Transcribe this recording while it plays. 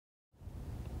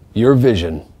Your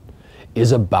vision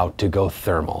is about to go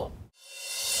thermal.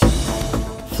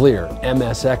 FLIR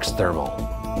MSX Thermal.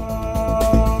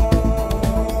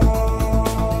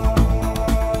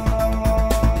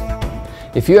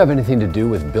 If you have anything to do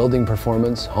with building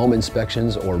performance, home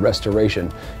inspections, or restoration,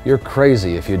 you're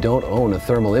crazy if you don't own a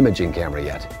thermal imaging camera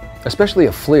yet, especially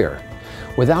a FLIR.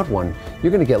 Without one,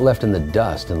 you're going to get left in the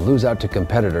dust and lose out to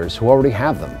competitors who already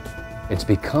have them. It's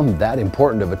become that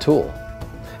important of a tool.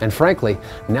 And frankly,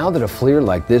 now that a FLIR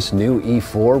like this new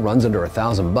E4 runs under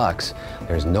 $1,000,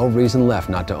 there's no reason left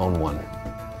not to own one.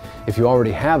 If you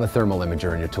already have a thermal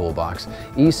imager in your toolbox,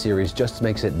 E-Series just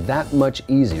makes it that much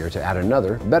easier to add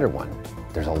another, better one.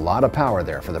 There's a lot of power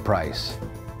there for the price.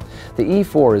 The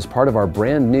E4 is part of our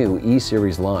brand new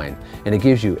E-Series line, and it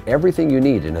gives you everything you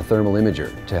need in a thermal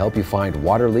imager to help you find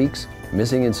water leaks,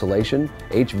 missing insulation,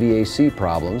 HVAC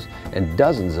problems, and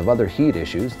dozens of other heat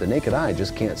issues the naked eye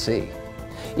just can't see.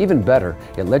 Even better,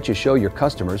 it lets you show your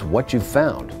customers what you've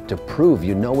found to prove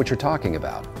you know what you're talking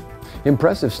about.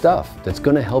 Impressive stuff that's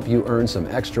going to help you earn some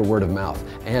extra word of mouth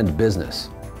and business.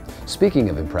 Speaking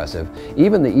of impressive,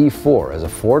 even the E4, as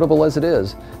affordable as it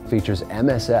is, features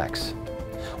MSX.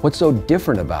 What's so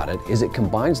different about it is it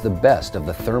combines the best of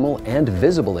the thermal and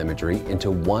visible imagery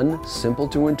into one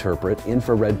simple-to-interpret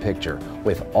infrared picture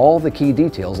with all the key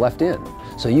details left in,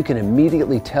 so you can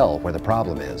immediately tell where the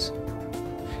problem is.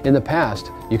 In the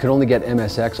past, you could only get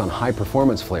MSX on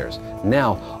high-performance FLIRs.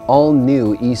 Now, all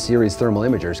new E-Series thermal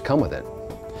imagers come with it.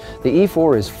 The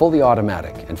E4 is fully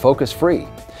automatic and focus-free.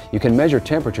 You can measure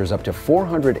temperatures up to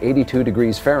 482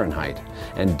 degrees Fahrenheit,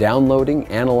 and downloading,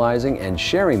 analyzing, and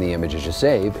sharing the images you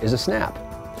save is a snap.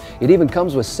 It even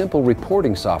comes with simple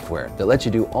reporting software that lets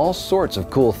you do all sorts of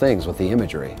cool things with the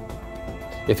imagery.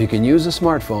 If you can use a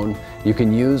smartphone, you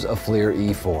can use a FLIR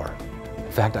E4.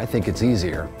 In fact, I think it's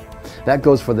easier. That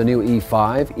goes for the new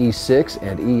E5, E6,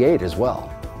 and E8 as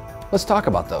well. Let's talk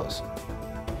about those.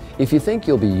 If you think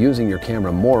you'll be using your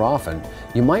camera more often,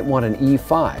 you might want an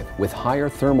E5 with higher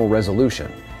thermal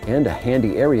resolution and a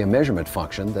handy area measurement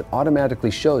function that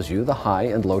automatically shows you the high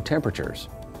and low temperatures.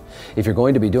 If you're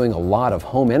going to be doing a lot of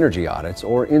home energy audits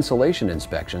or insulation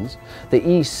inspections, the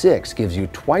E6 gives you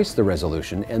twice the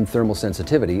resolution and thermal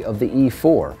sensitivity of the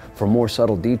E4 for more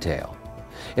subtle detail.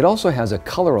 It also has a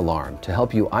color alarm to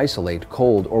help you isolate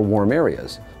cold or warm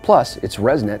areas, plus it's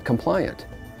ResNet compliant.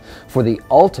 For the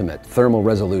ultimate thermal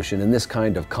resolution in this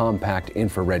kind of compact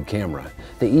infrared camera,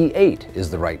 the E8 is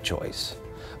the right choice.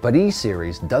 But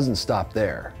E-Series doesn't stop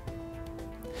there.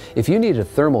 If you need a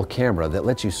thermal camera that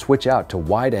lets you switch out to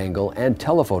wide-angle and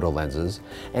telephoto lenses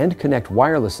and connect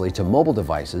wirelessly to mobile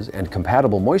devices and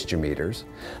compatible moisture meters,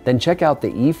 then check out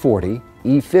the E40,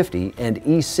 E50, and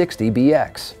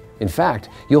E60BX. In fact,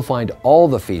 you'll find all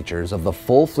the features of the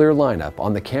full FLIR lineup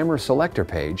on the camera selector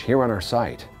page here on our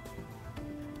site.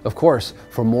 Of course,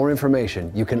 for more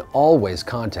information, you can always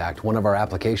contact one of our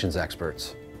applications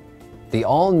experts. The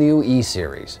all-new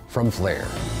E-Series from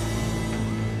FLIR.